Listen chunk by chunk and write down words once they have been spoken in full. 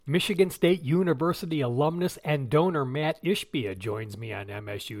Michigan State University alumnus and donor Matt Ishbia joins me on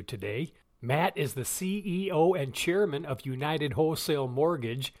MSU today. Matt is the CEO and chairman of United Wholesale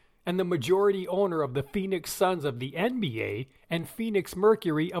Mortgage and the majority owner of the Phoenix Suns of the NBA and Phoenix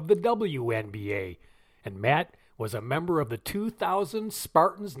Mercury of the WNBA. And Matt was a member of the 2000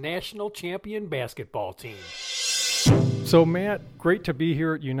 Spartans national champion basketball team. So Matt, great to be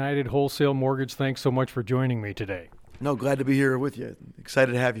here at United Wholesale Mortgage. Thanks so much for joining me today. No, glad to be here with you.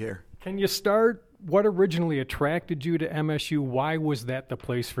 Excited to have you here. Can you start? What originally attracted you to MSU? Why was that the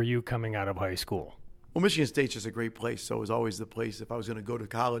place for you coming out of high school? Well, Michigan State's just a great place, so it was always the place if I was going to go to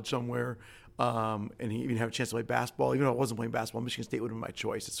college somewhere and even have a chance to play basketball. Even though I wasn't playing basketball, Michigan State would have been my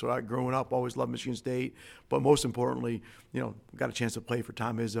choice. It's what growing up, always loved Michigan State. But most importantly, got a chance to play for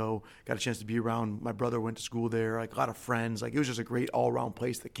Tom Izzo, got a chance to be around. My brother went to school there, a lot of friends. It was just a great all-around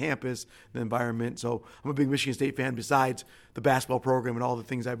place, the campus, the environment. So I'm a big Michigan State fan. Besides the basketball program and all the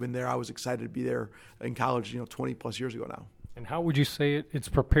things I've been there, I was excited to be there in college, 20-plus years ago now. And how would you say it's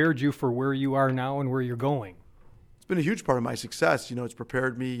prepared you for where you are now and where you're going? It's been a huge part of my success. It's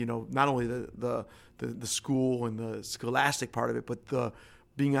prepared me, not only the school and the scholastic part of it, but the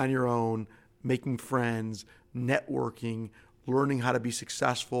being on your own, making friends, networking, learning how to be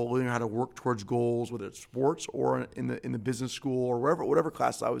successful, learning how to work towards goals, whether it's sports or in the business school or whatever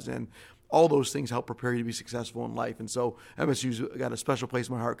class I was in. All those things help prepare you to be successful in life. And so MSU's got a special place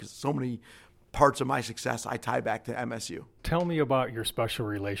in my heart because so many parts of my success I tie back to MSU. Tell me about your special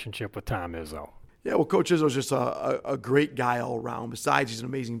relationship with Tom Izzo. Yeah, well, Coach Izzo is just a great guy all around. Besides, he's an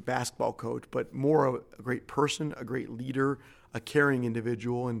amazing basketball coach, but more of a great person, a great leader, a caring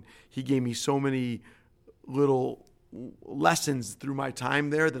individual. And he gave me so many little lessons through my time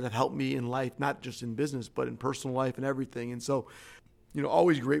there that have helped me in life, not just in business, but in personal life and everything. And so,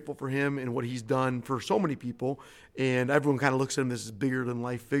 always grateful for him and what he's done for so many people. And everyone kind of looks at him as this bigger than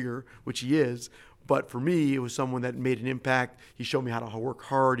life figure, which he is. But for me, it was someone that made an impact. He showed me how to work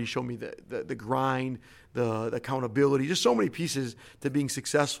hard. He showed me the grind, the accountability, just so many pieces to being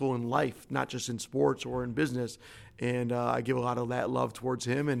successful in life, not just in sports or in business. And I give a lot of that love towards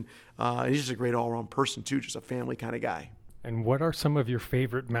him. And he's just a great all-around person, too, just a family kind of guy. And what are some of your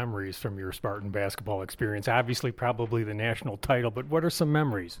favorite memories from your Spartan basketball experience? Obviously, probably the national title, but what are some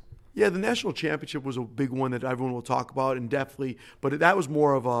memories? Yeah, the national championship was a big one that everyone will talk about, and definitely, but that was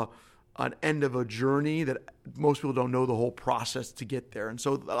more of an end of a journey that most people don't know the whole process to get there. And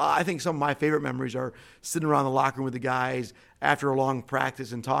so I think some of my favorite memories are sitting around the locker room with the guys after a long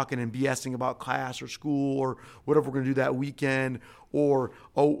practice and talking and BSing about class or school or whatever we're going to do that weekend, or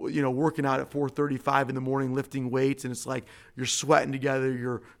working out at 4:35 in the morning lifting weights, and it's like you're sweating together,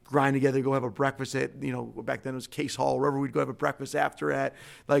 you're grinding together, go have a breakfast at, back then it was Case Hall, wherever we'd go have a breakfast after at.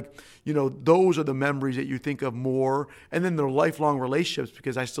 Those are the memories that you think of more. And then they're lifelong relationships,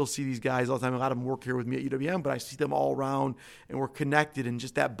 because I still see these guys all the time. A lot of them work here with me at UWM, but I see them all around and we're connected, and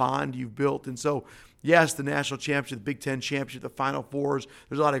just that bond you've built. And so, yes, the national championship, the Big Ten championship, the Final Fours,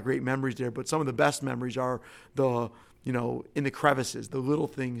 there's a lot of great memories there, but some of the best memories are in the crevices, the little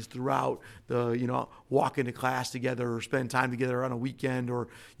things throughout walking to class together or spend time together on a weekend or,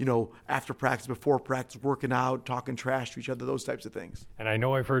 after practice, before practice, working out, talking trash to each other, those types of things. And I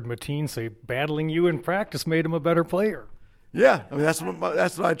know I've heard Mateen say battling you in practice made him a better player. Yeah, I mean, that's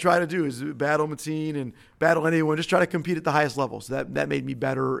what I try to do, is battle Mateen and battle anyone, just try to compete at the highest level. So that made me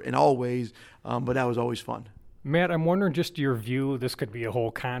better in all ways, but that was always fun. Matt, I'm wondering just your view. This could be a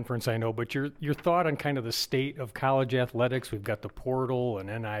whole conference, I know, but your thought on kind of the state of college athletics. We've got the portal and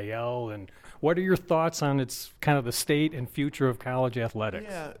NIL, and what are your thoughts on its kind of the state and future of college athletics?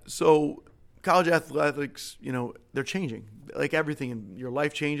 Yeah, so college athletics, they're changing. Like everything in your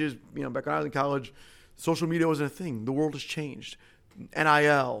life changes. Back when I was in college, social media wasn't a thing. The world has changed.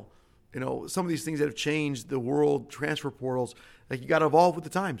 NIL, some of these things that have changed the world, transfer portals. You got to evolve with the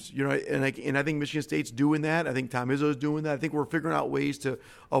times, and I think Michigan State's doing that. I think Tom Izzo is doing that. I think we're figuring out ways to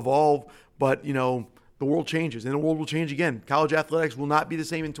evolve, but the world changes, and the world will change again. College athletics will not be the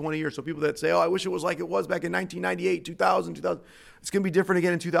same in 20 years. So people that say, I wish it was like it was back in 1998, 2000, it's going to be different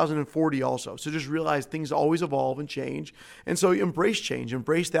again in 2040 also. So just realize things always evolve and change. And so embrace change,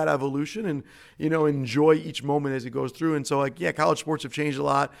 embrace that evolution, and, enjoy each moment as it goes through. And so college sports have changed a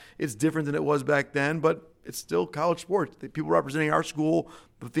lot. It's different than it was back then, but it's still college sports. The people representing our school,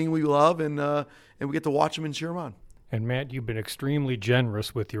 the thing we love, and we get to watch them and cheer them on. And Matt, you've been extremely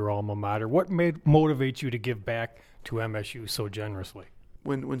generous with your alma mater. What motivates you to give back to MSU so generously?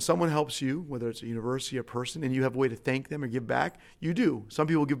 When someone helps you, whether it's a university, a person, and you have a way to thank them or give back, you do. Some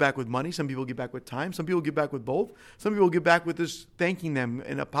people give back with money. Some people give back with time. Some people give back with both. Some people give back with just thanking them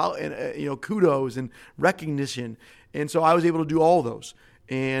and kudos and recognition. And so I was able to do all those.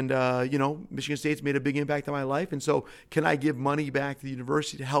 And, Michigan State's made a big impact on my life. And so can I give money back to the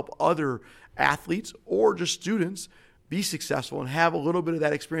university to help other athletes or just students be successful and have a little bit of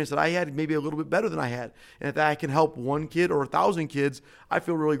that experience that I had, maybe a little bit better than I had? And if I can help one kid or 1,000 kids, I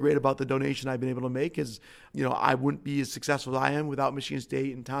feel really great about the donation I've been able to make. Is, I wouldn't be as successful as I am without Michigan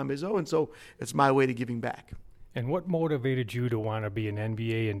State and Tom Izzo. And so it's my way to giving back. And what motivated you to want to be an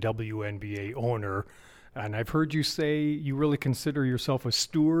NBA and WNBA owner? And I've heard you say you really consider yourself a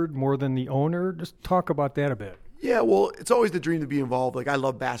steward more than the owner. Just talk about that a bit. Yeah, well, it's always the dream to be involved. Like, I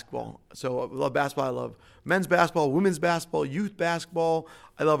love basketball. So I love basketball. I love men's basketball, women's basketball, youth basketball.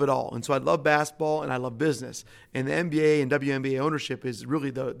 I love it all. And so I love basketball and I love business. And the NBA and WNBA ownership is really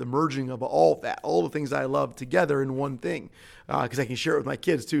the merging of all of that, all the things that I love together in one thing, because I can share it with my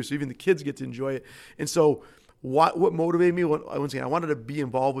kids too. So even the kids get to enjoy it. And so what motivated me? Once again, I wanted to be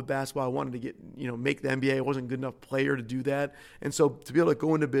involved with basketball. I wanted to get, make the NBA. I wasn't a good enough player to do that. And so to be able to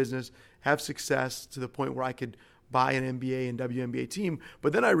go into business, have success to the point where I could buy an NBA and WNBA team.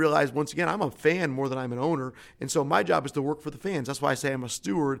 But then I realized, once again, I'm a fan more than I'm an owner. And so my job is to work for the fans. That's why I say I'm a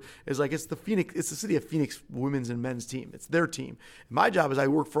steward. It's the city of Phoenix women's and men's team. It's their team. And my job is I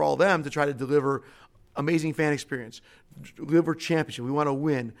work for all them to try to deliver amazing fan experience, deliver championship. We want to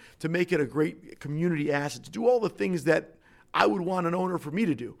win, to make it a great community asset, to do all the things that I would want an owner for me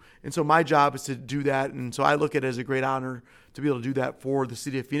to do. And so my job is to do that. And so I look at it as a great honor to be able to do that for the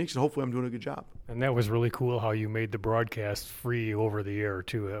city of Phoenix. And hopefully I'm doing a good job. And that was really cool how you made the broadcast free over the air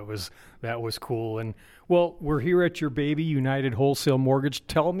too. That was cool. And well, we're here at your baby, United Wholesale Mortgage.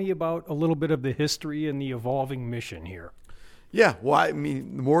 Tell me about a little bit of the history and the evolving mission here. Yeah, well, the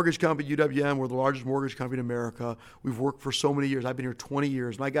mortgage company, UWM, we're the largest mortgage company in America. We've worked for so many years. I've been here 20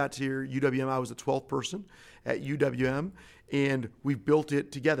 years. When I got to here, UWM, I was the 12th person at UWM, and we've built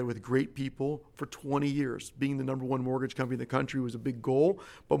it together with great people for 20 years. Being the number one mortgage company in the country was a big goal,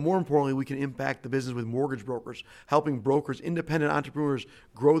 but more importantly, we can impact the business with mortgage brokers, helping brokers, independent entrepreneurs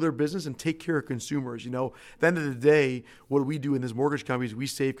grow their business and take care of consumers. At the end of the day, what we do in this mortgage company is we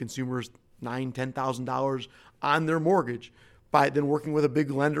save consumers $9,000, $10,000 on their mortgage by then working with a big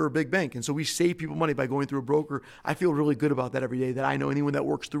lender or big bank. And so we save people money by going through a broker. I feel really good about that every day, that I know anyone that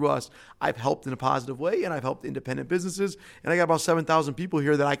works through us, I've helped in a positive way, and I've helped independent businesses. And I got about 7,000 people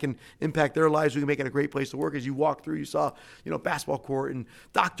here that I can impact their lives. We can make it a great place to work. As you walk through, you saw, basketball court and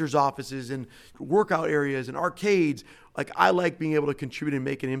doctor's offices and workout areas and arcades. Like, I like being able to contribute and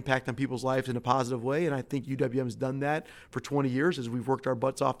make an impact on people's lives in a positive way. And I think UWM has done that for 20 years as we've worked our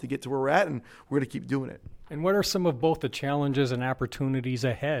butts off to get to where we're at, and we're going to keep doing it. And what are some of both the challenges and opportunities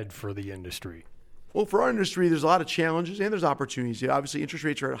ahead for the industry? Well, for our industry, there's a lot of challenges and there's opportunities. Obviously, interest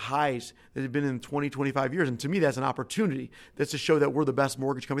rates are at highs that have been in 20, 25 years. And to me, that's an opportunity. That's to show that we're the best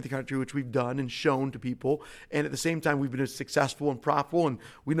mortgage company in the country, which we've done and shown to people. And at the same time, we've been successful and profitable. And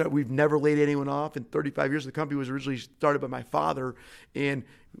we've never laid anyone off. In 35 years, the company was originally started by my father. And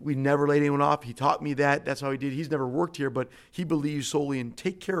we never laid anyone off. He taught me that. That's how he did. He's never worked here, but he believes solely in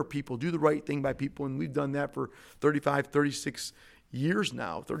take care of people, do the right thing by people. And we've done that for 35, 36 years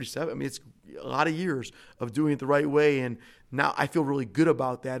now, 37. It's a lot of years of doing it the right way. And now I feel really good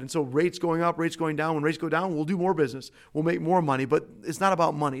about that. And so rates going up, rates going down. When rates go down, we'll do more business. We'll make more money. But it's not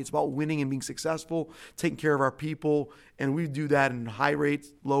about money. It's about winning and being successful, taking care of our people. And we do that in high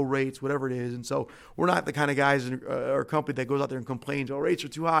rates, low rates, whatever it is. And so we're not the kind of guys in our company that goes out there and complains, oh, rates are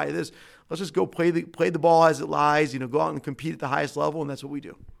too high. Let's just go play the ball as it lies, go out and compete at the highest level. And that's what we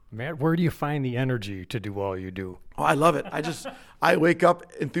do. Matt, where do you find the energy to do all you do? Oh, I love it. I wake up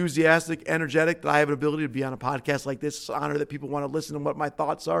enthusiastic, energetic, that I have an ability to be on a podcast like this. It's an honor that people want to listen to what my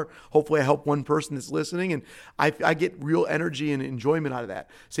thoughts are. Hopefully I help one person that's listening, and I get real energy and enjoyment out of that.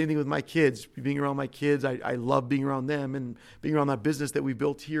 Same thing with my kids. Being around my kids, I love being around them and being around that business that we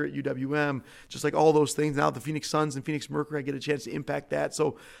built here at UWM, just like all those things. Now the Phoenix Suns and Phoenix Mercury, I get a chance to impact that.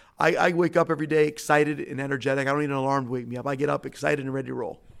 So I wake up every day excited and energetic. I don't need an alarm to wake me up. I get up excited and ready to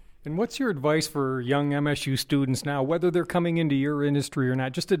roll. And what's your advice for young MSU students now, whether they're coming into your industry or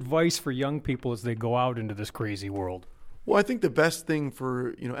not, just advice for young people as they go out into this crazy world? Well, I think the best thing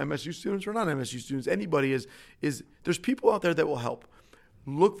for MSU students or non-MSU students, anybody is there's people out there that will help.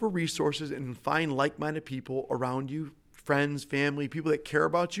 Look for resources and find like-minded people around you, friends, family, people that care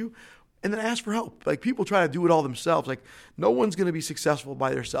about you. And then ask for help. Like, people try to do it all themselves. Like, no one's going to be successful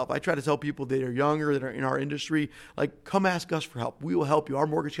by themselves. I try to tell people that are younger, that are in our industry, like, come ask us for help. We will help you. Our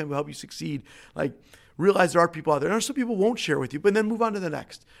mortgage company will help you succeed. Like, realize there are people out there. And some people won't share with you, but then move on to the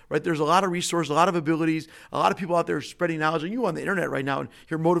next, right? There's a lot of resources, a lot of abilities, a lot of people out there spreading knowledge. And you on the internet right now and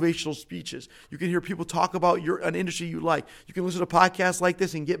hear motivational speeches. You can hear people talk about an industry you like. You can listen to podcasts like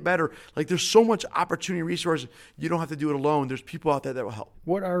this and get better. Like there's so much opportunity and resources. You don't have to do it alone. There's people out there that will help.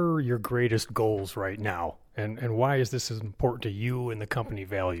 What are your greatest goals right now? And why is this as important to you and the company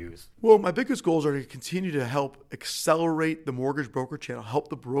values? Well, my biggest goals are to continue to help accelerate the mortgage broker channel, help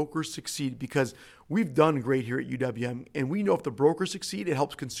the brokers succeed, because we've done great here at UWM, and we know if the brokers succeed, it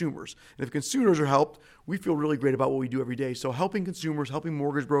helps consumers. And if consumers are helped, we feel really great about what we do every day. So helping consumers, helping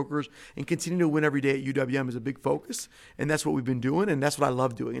mortgage brokers, and continuing to win every day at UWM is a big focus, and that's what we've been doing, and that's what I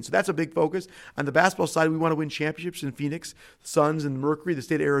love doing. And so that's a big focus. On the basketball side, we want to win championships in Phoenix, Suns, and Mercury, the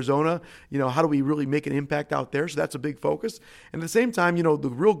state of Arizona. How do we really make an impact out there? So that's a big focus. And at the same time, the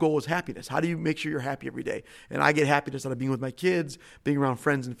real goal is happiness. How do you make sure you're happy every day? And I get happiness out of being with my kids, being around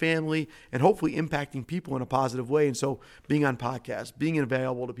friends and family, and hopefully impacting people in a positive way. And so being on podcasts, being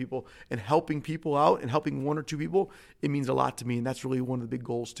available to people, and helping people out and helping one or two people, it means a lot to me. And that's really one of the big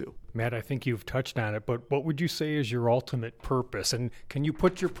goals too. Matt, I think you've touched on it, but what would you say is your ultimate purpose? And can you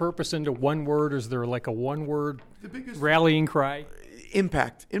put your purpose into one word? Is there like a one-word rallying cry?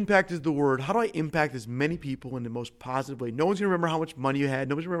 Impact. Impact is the word. How do I impact as many people in the most positive way? No one's going to remember how much money you had.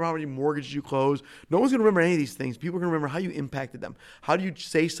 No one's going to remember how many mortgages you closed. No one's going to remember any of these things. People are going to remember how you impacted them. How do you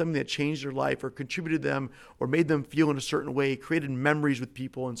say something that changed their life or contributed to them or made them feel in a certain way, created memories with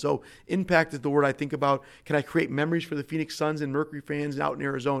people? And so impact is the word I think about. Can I create memories for the Phoenix Suns and Mercury fans out in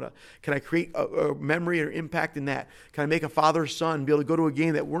Arizona? Can I create a memory or impact in that? Can I make a father or son be able to go to a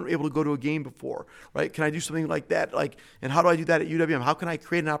game that weren't able to go to a game before, right? Can I do something like that? And how do I do that at UWM? How can I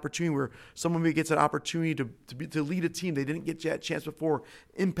create an opportunity where someone maybe gets an opportunity to lead a team they didn't get that chance before,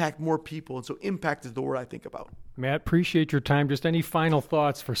 impact more people? And so impact is the word I think about. Matt, appreciate your time. Just any final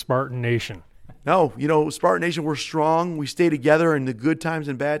thoughts for Spartan Nation? No, Spartan Nation, we're strong. We stay together in the good times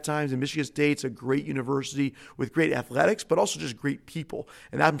and bad times. And Michigan State's a great university with great athletics, but also just great people.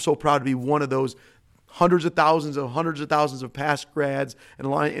 And I'm so proud to be one of those hundreds of thousands of past grads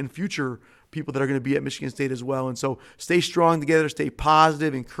and future people that are going to be at Michigan State as well. And so stay strong together, stay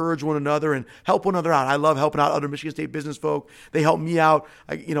positive, encourage one another, and help one another out. I love helping out other Michigan State business folk. They help me out.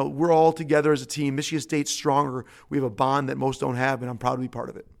 We're all together as a team. Michigan State's stronger. We have a bond that most don't have, and I'm proud to be part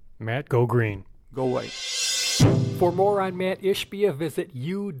of it. Matt, go green. Go white. For more on Matt Ishbia, visit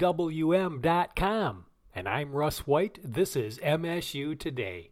uwm.com. And I'm Russ White. This is MSU Today.